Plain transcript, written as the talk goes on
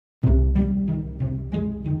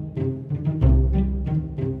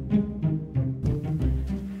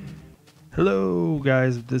Hello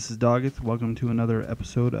guys, this is Doggeth. Welcome to another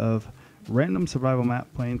episode of Random Survival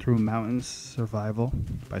Map playing through Mountainous Survival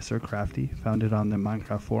by Sir Crafty, founded on the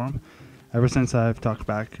Minecraft forum. Ever since I've talked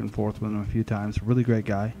back and forth with him a few times, really great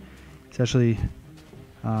guy. He's actually,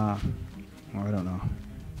 or I don't know,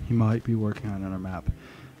 he might be working on another map.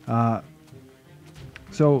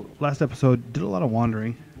 So last episode, did a lot of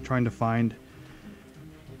wandering, trying to find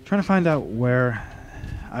out where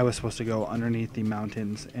I was supposed to go underneath the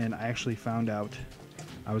mountains, and I actually found out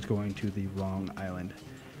I was going to the wrong island.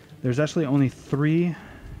 There's actually only 3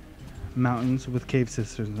 mountains with cave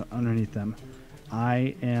systems underneath them.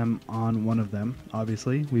 I am on one of them,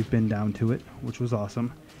 obviously. We've been down to it, which was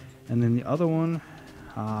awesome. And then the other one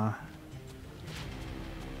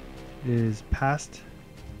is past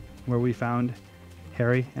where we found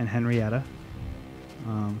Harry and Henrietta.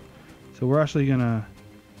 So we're actually going to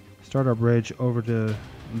start our bridge over to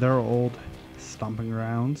their old stomping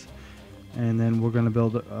grounds, and then we're going to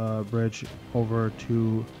build a bridge over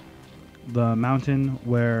to the mountain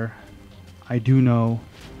where I do know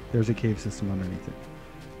there's a cave system underneath it.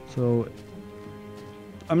 So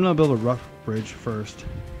I'm going to build a rough bridge first,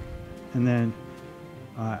 and then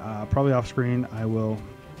probably off screen I will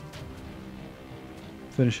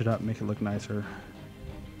finish it up, make it look nicer.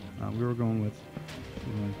 We were going with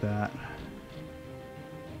something like that.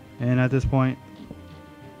 And at this point,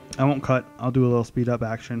 I won't cut. I'll do a little speed up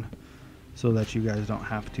action so that you guys don't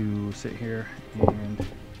have to sit here and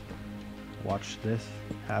watch this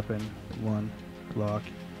happen one block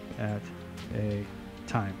at a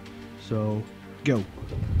time. So, go.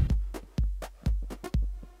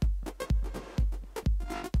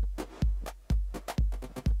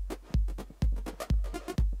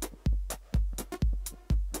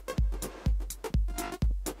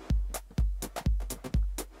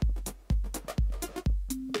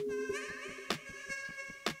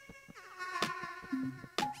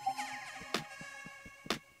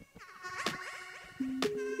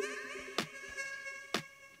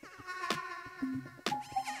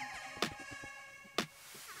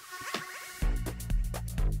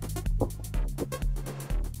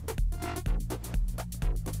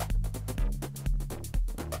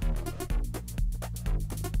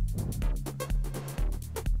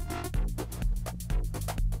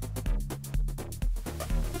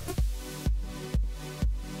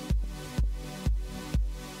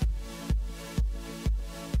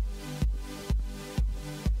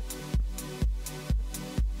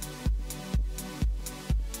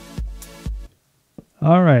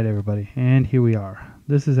 All right, everybody, and here we are.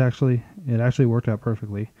 It actually worked out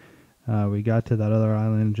perfectly. We got to that other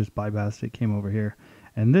island, just bypassed it, came over here,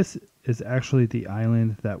 and this is actually the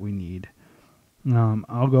island that we need.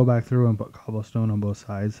 I'll go back through and put cobblestone on both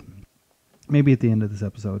sides, maybe at the end of this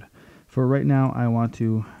episode. For right now, I want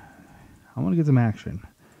to get some action,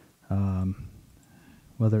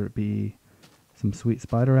 whether it be some sweet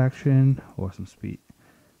spider action or some sweet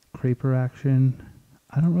creeper action.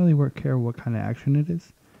 I don't really care what kind of action it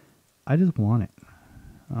is. I just want it.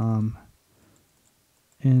 And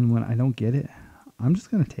when I don't get it, I'm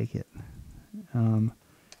just going to take it.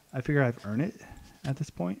 I figure I've earned it at this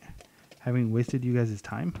point. Having wasted you guys'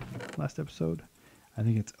 time last episode, I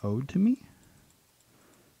think it's owed to me.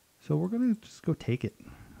 So we're going to just go take it.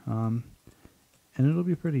 And it'll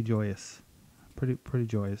be pretty joyous. Pretty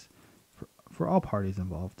joyous for all parties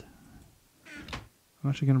involved. I'm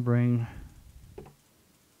actually going to bring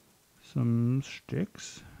some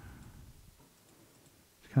sticks.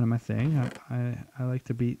 It's kind of my thing. I like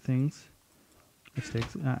to beat things with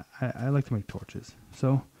sticks. I like to make torches.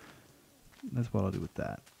 So that's what I'll do with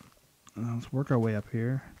that. Let's work our way up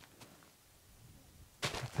here.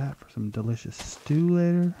 Take that for some delicious stew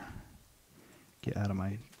later. Get out of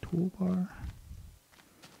my toolbar.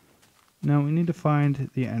 Now we need to find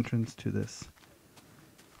the entrance to this.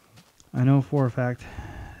 I know for a fact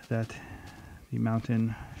that the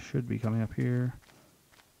mountain should be coming up here.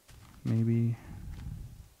 Maybe.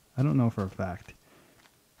 I don't know for a fact.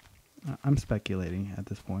 I'm speculating at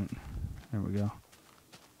this point. There we go.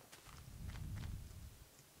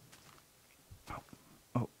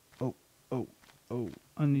 Oh.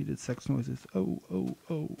 Unneeded sex noises. Oh.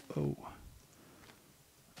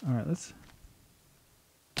 Alright, let's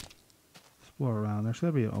explore around. There's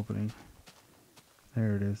gotta be an opening.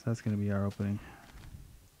 There it is. That's gonna be our opening.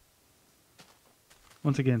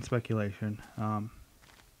 Once again, speculation.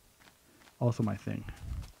 Also my thing.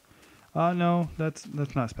 No, that's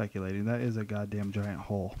not speculating. That is a goddamn giant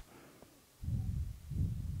hole.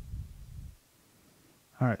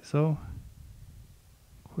 Alright, so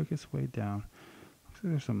quickest way down. Looks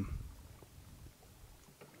like there's some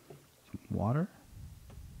water.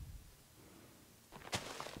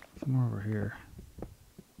 Some more over here.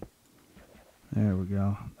 There we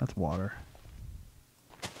go. That's water.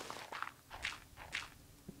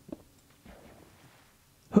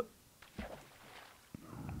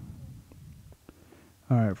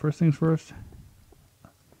 Alright, first things first.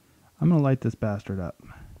 I'm going to light this bastard up.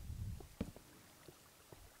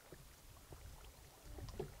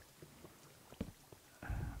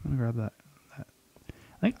 I'm going to grab that.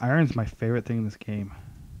 I think iron's my favorite thing in this game.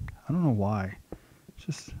 I don't know why.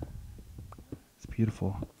 It's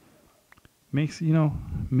beautiful. Makes, you know,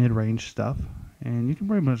 mid-range stuff. And you can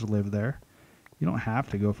pretty much live there. You don't have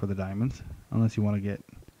to go for the diamonds. Unless you want to get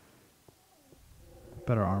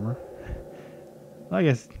better armor. I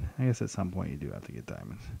guess at some point you do have to get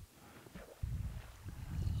diamonds.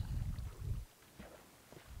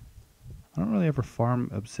 I don't really ever farm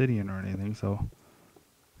obsidian or anything, so.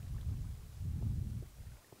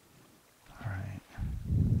 Alright.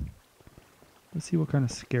 Let's see what kind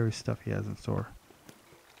of scary stuff he has in store.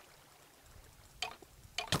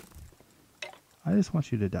 I just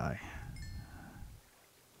want you to die.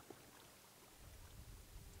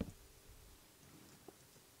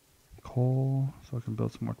 Coal, so I can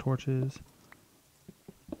build some more torches.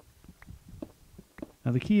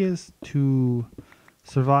 Now the key is to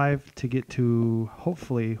survive to get to,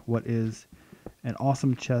 hopefully, what is an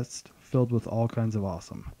awesome chest filled with all kinds of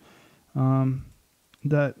awesome.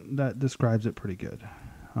 That describes it pretty good.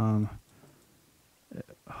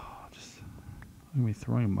 Just I'm gonna be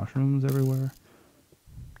throwing mushrooms everywhere.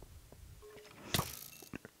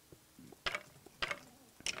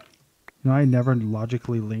 You know, I never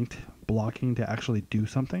logically linked blocking to actually do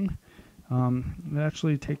something. It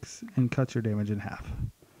actually takes and cuts your damage in half,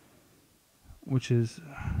 which is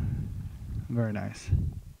very nice.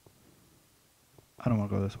 I don't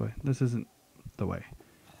want to go this way. This isn't the way.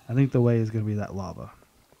 I think the way is going to be that lava.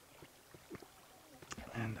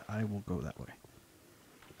 And I will go that way.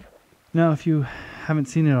 Now, if you haven't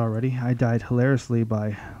seen it already, I died hilariously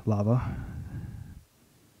by lava.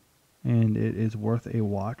 And it is worth a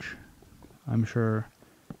watch. I'm sure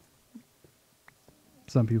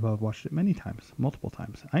some people have watched it many times, multiple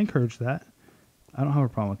times. I encourage that. I don't have a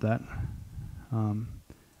problem with that.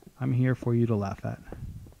 I'm here for you to laugh at.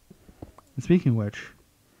 And speaking of which,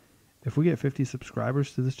 if we get 50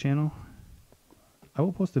 subscribers to this channel, I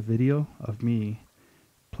will post a video of me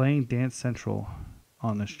playing Dance Central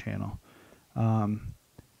on this channel.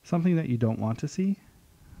 Something that you don't want to see,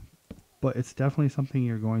 but it's definitely something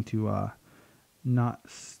you're going to not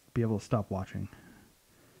be able to stop watching,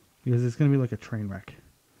 because it's going to be like a train wreck.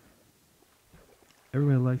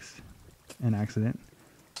 Everybody likes an accident.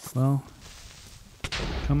 Well,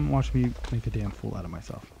 come watch me make a damn fool out of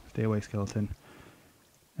myself. Stay away, skeleton.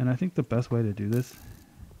 And I think the best way to do this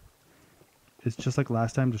is just like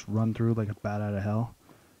last time, just run through like a bat out of hell,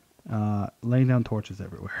 laying down torches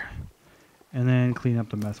everywhere, and then clean up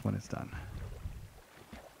the mess when it's done.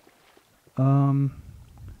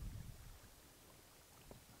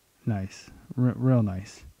 Nice. Real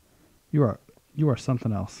nice. You are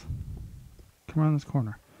something else. Come around this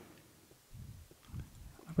corner.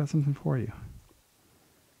 I've got something for you.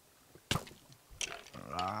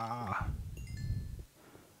 Ah.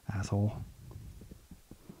 Asshole.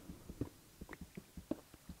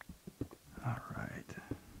 Alright.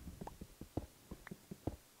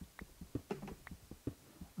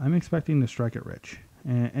 I'm expecting to strike it rich.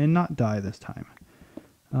 And not die this time.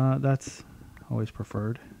 That's always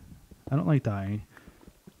preferred. I don't like dying.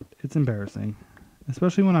 It's embarrassing.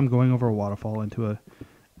 Especially when I'm going over a waterfall into a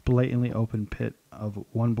blatantly open pit of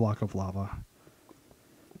one block of lava.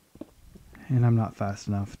 And I'm not fast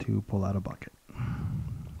enough to pull out a bucket.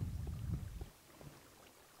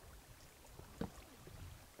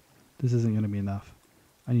 This isn't going to be enough.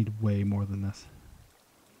 I need way more than this.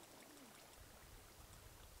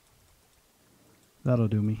 That'll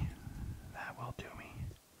do me. That will do me.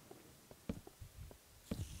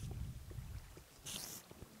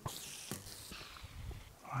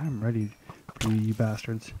 I'm ready for you, you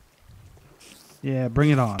bastards. Yeah, bring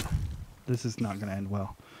it on. This is not going to end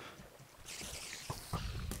well.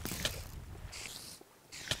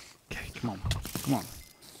 Okay, come on. Come on.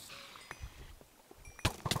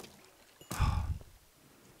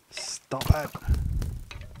 Stop it.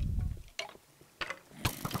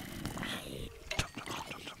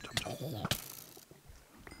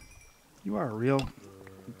 You are a real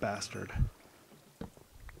bastard.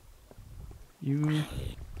 You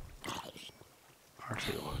are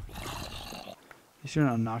too. At least you're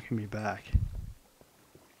not knocking me back.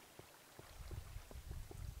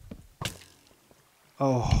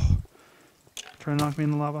 Oh. Trying to knock me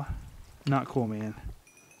in the lava? Not cool, man.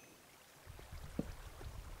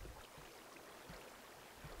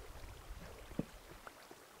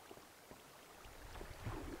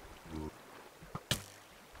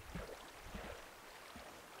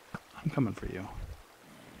 I'm coming for you.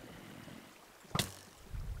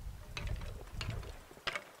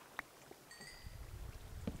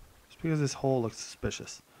 Just because this hole looks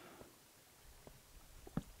suspicious.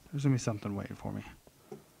 There's gonna be something waiting for me.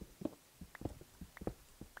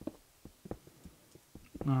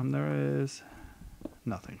 There is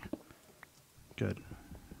nothing. Good.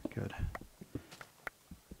 Good.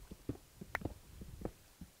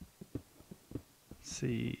 Let's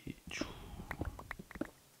see. Give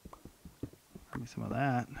me some of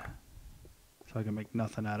that. So I can make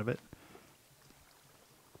nothing out of it.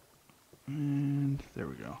 And there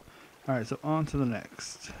we go. Alright, so on to the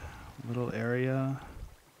next little area.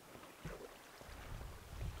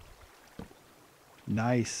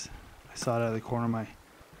 Nice. I saw it out of the corner of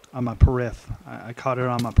on my periph. I caught it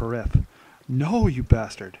on my periph. No, you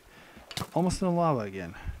bastard. Almost in the lava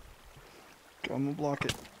again. I'm gonna block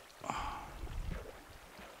it.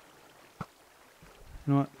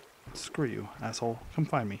 You know what? Screw you, asshole. Come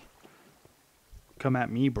find me. Come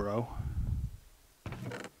at me, bro.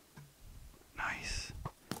 Nice.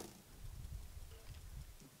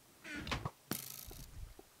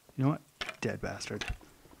 You know what? Dead bastard.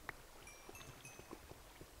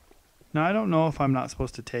 Now, I don't know if I'm not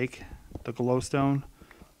supposed to take the glowstone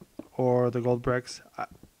or the gold bricks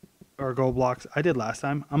or gold blocks. I did last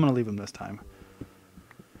time. I'm going to leave them this time.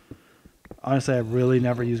 Honestly, I really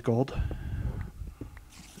never use gold.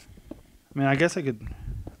 I mean, I guess I could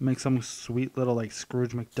make some sweet little like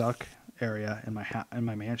Scrooge McDuck area in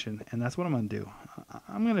my mansion, and that's what I'm going to do.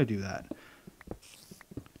 I'm going to do that.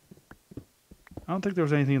 I don't think there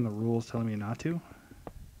was anything in the rules telling me not to.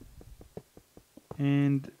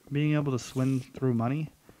 And being able to swim through money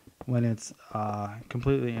when it's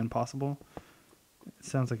completely impossible, it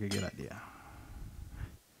sounds like a good idea.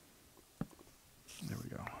 There we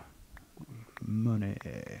go. Money.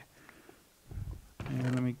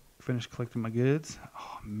 And let me finish collecting my goods.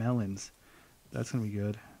 Oh, melons. That's going to be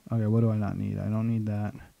good. Okay, what do I not need? I don't need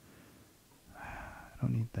that. I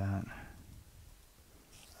don't need that.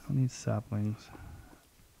 I don't need saplings.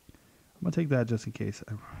 I'm going to take that just in case.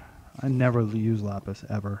 I never use lapis,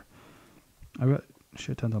 ever. I've got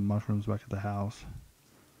shit tons of mushrooms back at the house.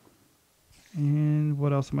 And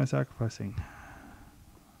what else am I sacrificing?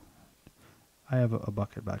 I have a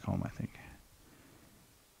bucket back home, I think.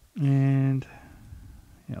 And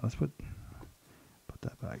yeah, let's put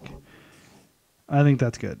that back. I think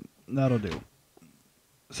that's good. That'll do.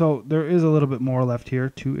 So there is a little bit more left here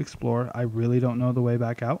to explore. I really don't know the way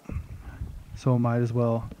back out. So might as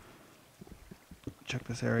well check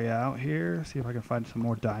this area out here, see if I can find some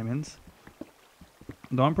more diamonds.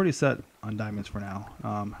 Though I'm pretty set on diamonds for now.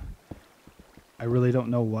 I really don't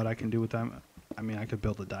know what I can do with them. I mean, I could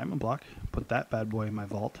build a diamond block, put that bad boy in my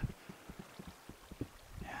vault.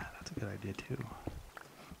 Yeah, that's a good idea too.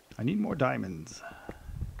 I need more diamonds.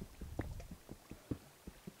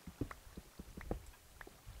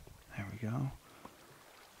 There we go.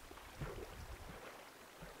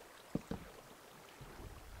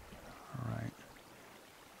 Alright.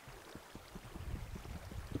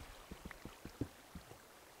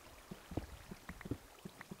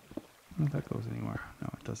 I don't know if that goes anywhere. No,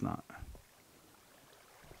 it does not.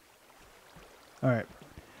 Alright.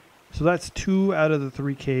 So that's 2 out of the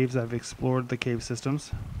 3 caves. I've explored the cave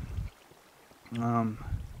systems. You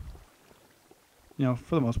know,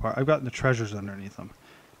 for the most part, I've gotten the treasures underneath them.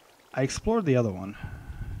 I explored the other one.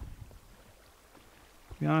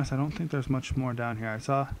 To be honest, I don't think there's much more down here. I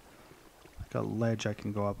saw like a ledge I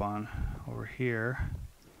can go up on over here.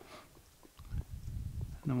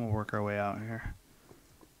 And then we'll work our way out here.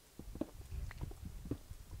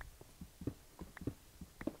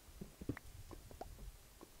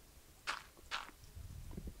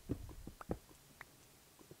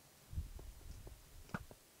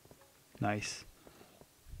 Nice.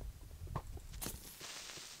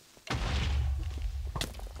 Oh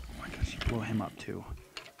my gosh, you blew him up too.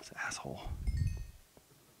 This asshole.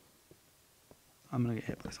 I'm gonna get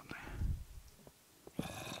hit by something.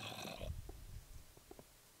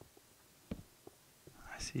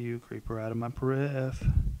 I see you, creeper, out of my periph.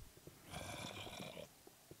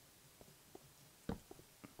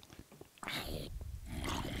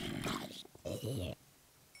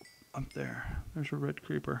 Up there. There's a red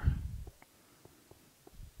creeper.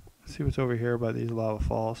 Let's see what's over here by these lava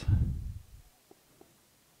falls. I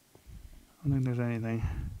don't think there's anything.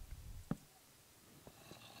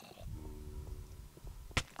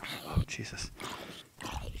 Oh, Jesus.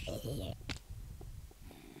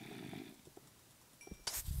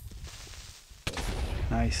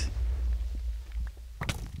 Nice.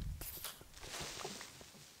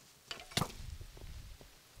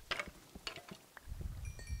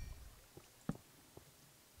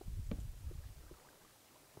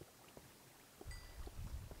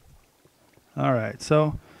 Alright,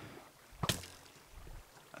 so I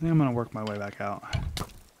think I'm going to work my way back out.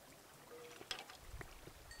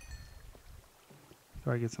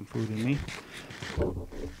 So I get some food in me.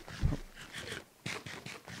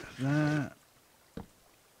 There's that.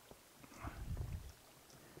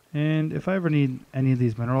 And if I ever need any of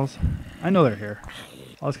these minerals, I know they're here.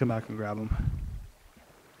 I'll just come back and grab them.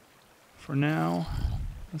 For now,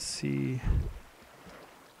 let's see.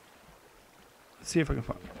 Let's see if I can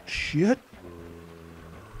find... Shit!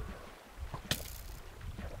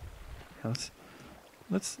 Yeah,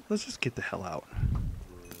 let's just get the hell out.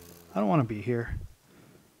 I don't want to be here.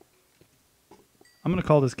 I'm gonna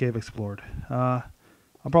call this cave explored. I'll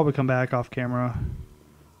probably come back off camera,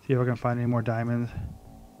 see if I can find any more diamonds.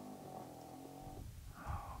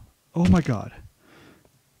 Oh my god.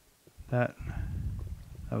 That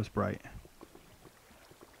was bright.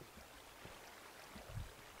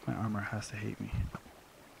 My armor has to hate me.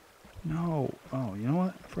 No. Oh, you know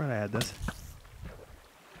what? I forgot I had this.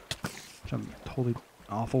 Which I'm totally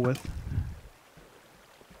awful with.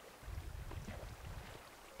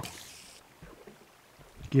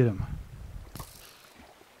 Get him.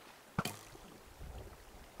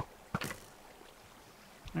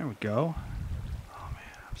 There we go. Oh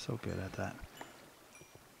man, I'm so good at that.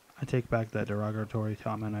 I take back that derogatory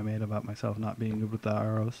comment I made about myself not being good with the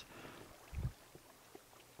arrows.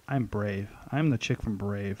 I'm Brave. I'm the chick from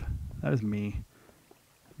Brave. That is me.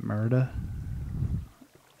 Murda.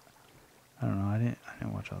 I don't know. I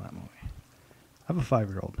didn't watch all that movie. I have a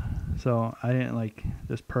 5-year-old, so I didn't like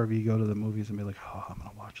this pervy go to the movies and be like, oh, I'm gonna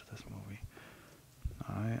watch this movie.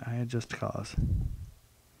 I had just cause.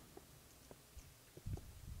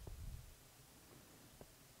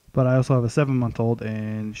 But I also have a 7-month-old,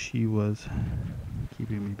 and she was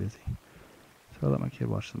keeping me busy. So I let my kid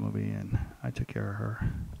watch the movie, and I took care of her.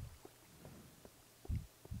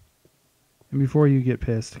 And before you get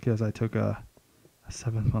pissed, because I took a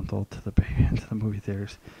 7-month-old to the movie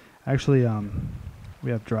theaters. Actually,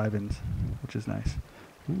 we have drive-ins, which is nice.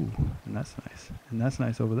 Ooh, and that's nice. And that's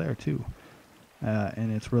nice over there, too.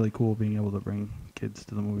 And it's really cool being able to bring kids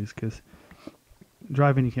to the movies, because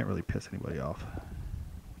driving, you can't really piss anybody off.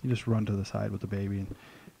 You just run to the side with the baby and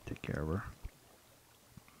take care of her.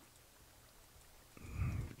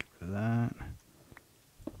 Get rid of that.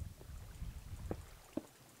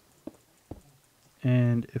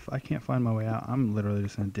 And if I can't find my way out, I'm literally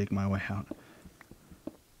just going to dig my way out.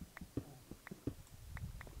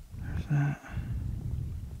 There's that.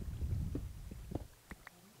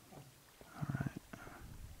 Alright.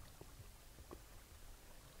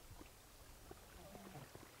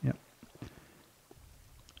 Yep. I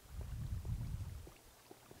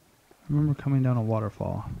remember coming down a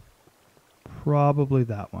waterfall. Probably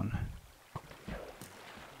that one.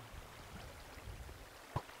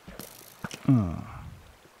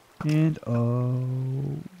 And oh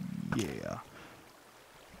yeah.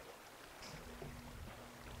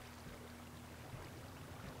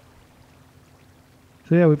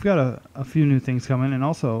 So yeah, we've got a few new things coming, and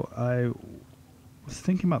also I was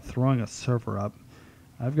thinking about throwing a server up.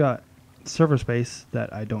 I've got server space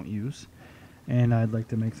that I don't use, and I'd like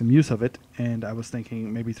to make some use of it, and I was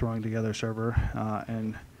thinking maybe throwing together a server,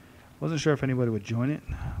 and wasn't sure if anybody would join it,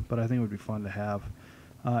 but I think it would be fun to have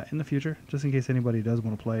in the future, just in case anybody does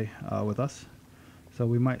want to play with us. So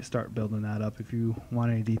we might start building that up. If you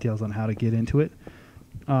want any details on how to get into it,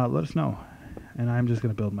 let us know. And I'm just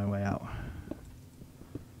going to build my way out.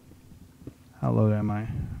 How low am I?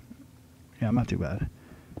 Yeah, I'm not too bad.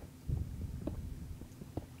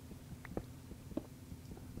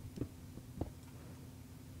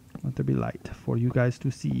 Let there be light for you guys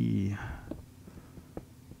to see.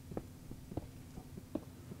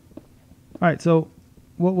 Alright, so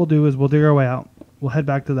what we'll do is we'll dig our way out. We'll head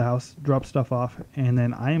back to the house, drop stuff off, and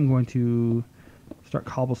then I am going to start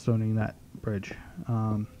cobblestoning that bridge.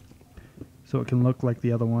 So it can look like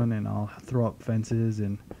the other one, and I'll throw up fences,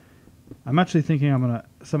 and I'm actually thinking I'm going to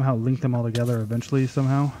somehow link them all together eventually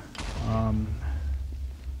somehow,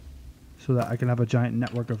 so that I can have a giant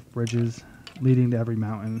network of bridges leading to every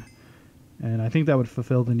mountain, and I think that would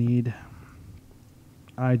fulfill the need.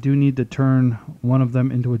 I do need to turn one of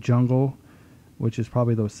them into a jungle, which is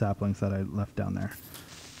probably those saplings that I left down there.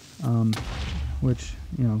 Which,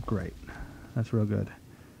 you know, great. That's real good.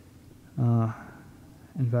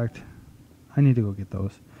 In fact, I need to go get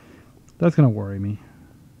those. That's going to worry me.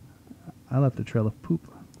 I left a trail of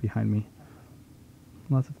poop behind me.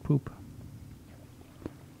 Lots of poop.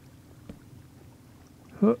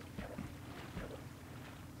 Huh.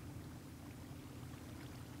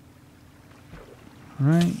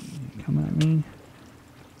 Alright, come at me.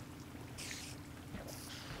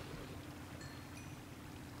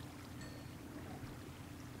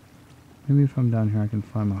 Maybe if I'm down here I can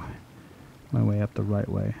find my way up the right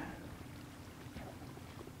way.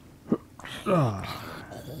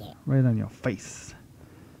 Right on your face.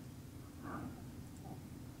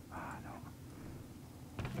 I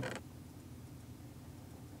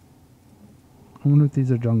wonder if these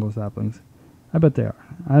are jungle saplings. I bet they are.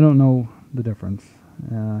 I don't know the difference.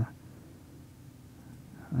 I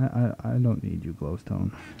don't need you,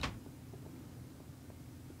 glowstone.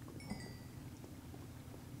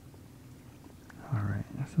 Alright,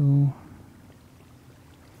 so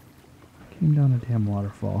I came down a damn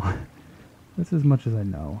waterfall. That's as much as I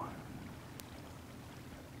know.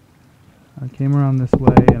 I came around this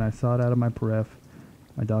way and I saw it out of my periph.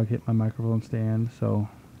 My dog hit my microphone stand, so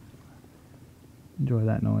enjoy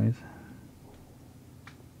that noise.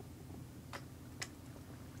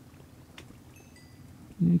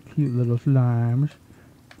 You cute little slimes.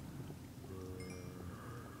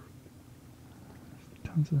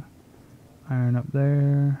 Tons of iron up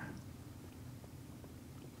there.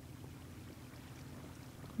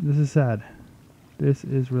 This is sad. This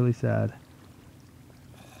is really sad.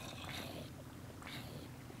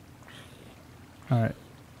 Alright,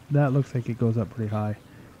 that looks like it goes up pretty high.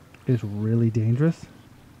 It's really dangerous.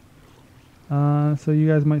 So you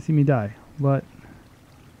guys might see me die, but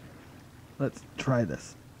let's try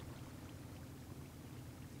this.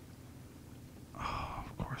 Oh,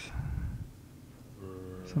 of course.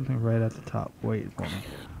 Something right at the top waiting for me.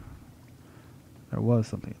 There was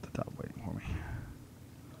something at the top waiting for me.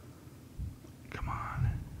 Come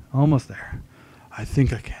on. Almost there. I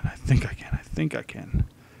think I can. I think I can. I think I can.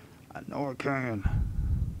 I know I can.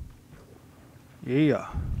 Yeah.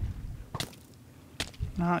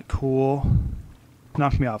 Not cool.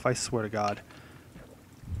 Knock me off, I swear to God.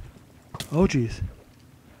 Oh, jeez.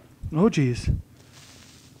 Oh, jeez.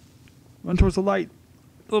 Run towards the light.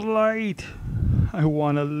 The light. I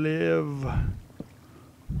want to live.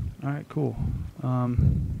 Alright, cool. Alright,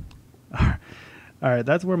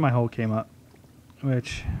 that's where my hole came up.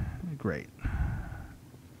 Which, great.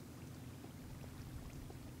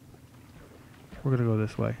 We're going to go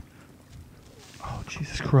this way. Oh,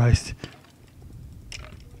 Jesus Christ.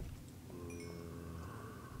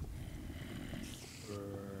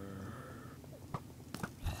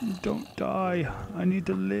 Don't die. I need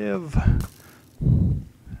to live.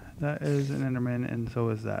 That is an Enderman, and so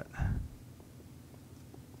is that.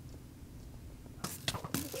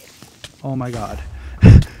 Oh my God.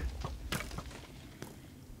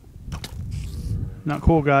 Not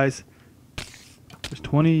cool, guys. There's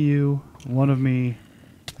 20 of you, one of me.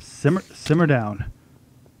 Simmer down.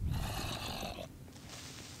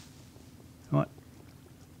 What?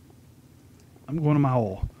 I'm going to my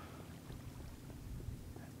hole.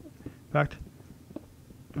 In fact,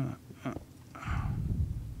 alright,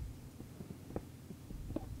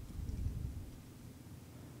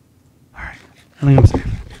 I think I'm safe.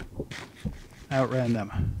 I outran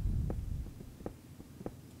them.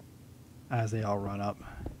 As they all run up.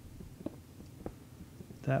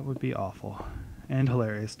 That would be awful. And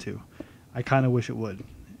hilarious too. I kind of wish it would.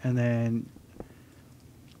 And then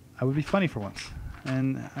I would be funny for once.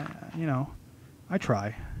 And, you know, I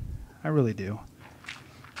try. I really do.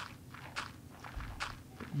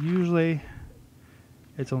 Usually,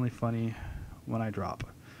 it's only funny when I drop.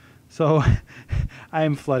 So, I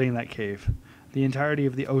am flooding that cave. The entirety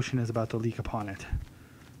of the ocean is about to leak upon it.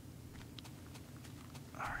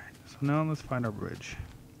 Alright, so now let's find our bridge.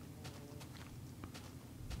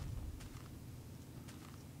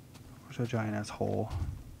 Where's our giant-ass hole?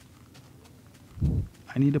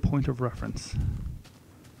 I need a point of reference.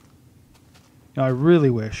 Now, I really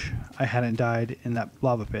wish I hadn't died in that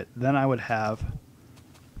lava pit. Then I would have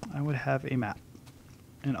a map,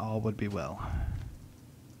 and all would be well.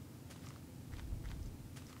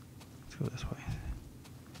 Let's go this way.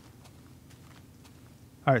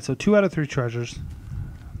 Alright, so 2 out of 3 treasures.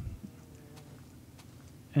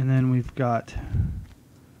 And then we've got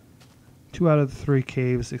 2 out of the 3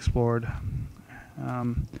 caves explored.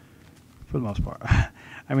 For the most part.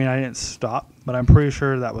 I mean, I didn't stop, but I'm pretty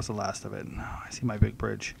sure that was the last of it. I see my big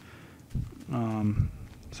bridge.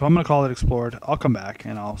 So I'm going to call it explored. I'll come back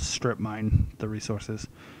and I'll strip mine the resources.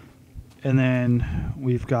 And then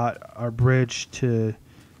we've got our bridge to,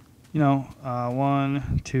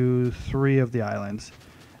 1, 2, 3 of the islands.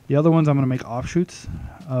 The other ones I'm going to make offshoots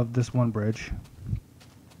of this one bridge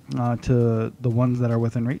to the ones that are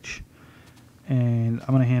within reach. And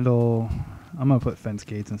I'm going to put fence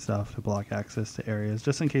gates and stuff to block access to areas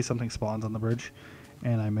just in case something spawns on the bridge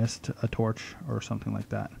and I missed a torch or something like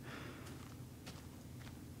that.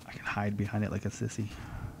 I can hide behind it like a sissy.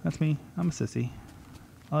 That's me. I'm a sissy.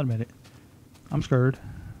 I'll admit it. I'm scared.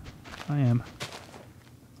 I am.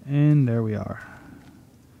 And there we are.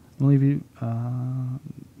 I'll leave you.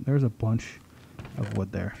 There's a bunch of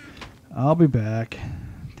wood there. I'll be back.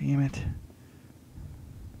 Damn it.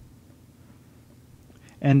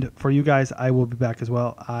 And for you guys, I will be back as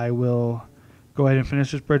well. I will go ahead and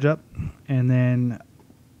finish this bridge up. And then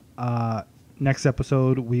next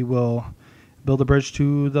episode, we will build a bridge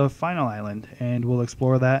to the final island. And we'll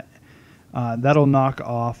explore that. That'll knock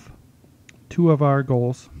off 2 of our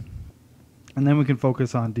goals. And then we can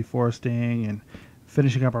focus on deforesting and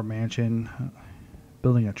finishing up our mansion,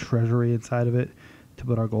 building a treasury inside of it to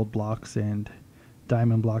put our gold blocks and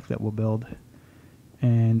diamond block that we'll build.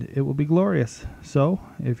 And it will be glorious. So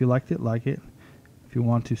if you liked it, like it. If you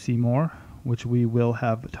want to see more, which we will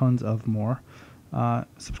have tons of more,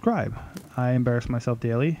 subscribe. I embarrass myself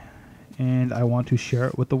daily, and I want to share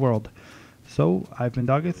it with the world. So I've been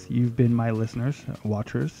Doggeth. You've been my listeners,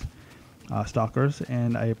 watchers, stalkers,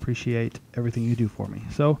 and I appreciate everything you do for me.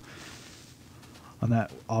 So on that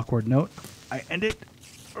awkward note, I end it.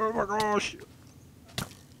 Oh my gosh.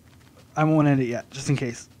 I won't end it yet, just in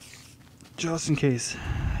case. Just in case.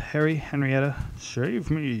 Harry, Henrietta, save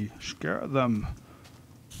me. Scare them.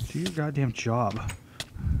 Do your goddamn job.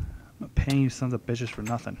 I'm not paying you sons of bitches for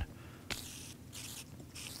nothing.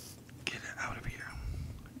 Get out of here.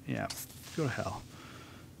 Yeah, go to hell.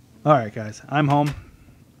 Alright, guys. I'm home.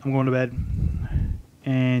 I'm going to bed.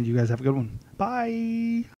 And you guys have a good one.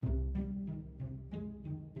 Bye.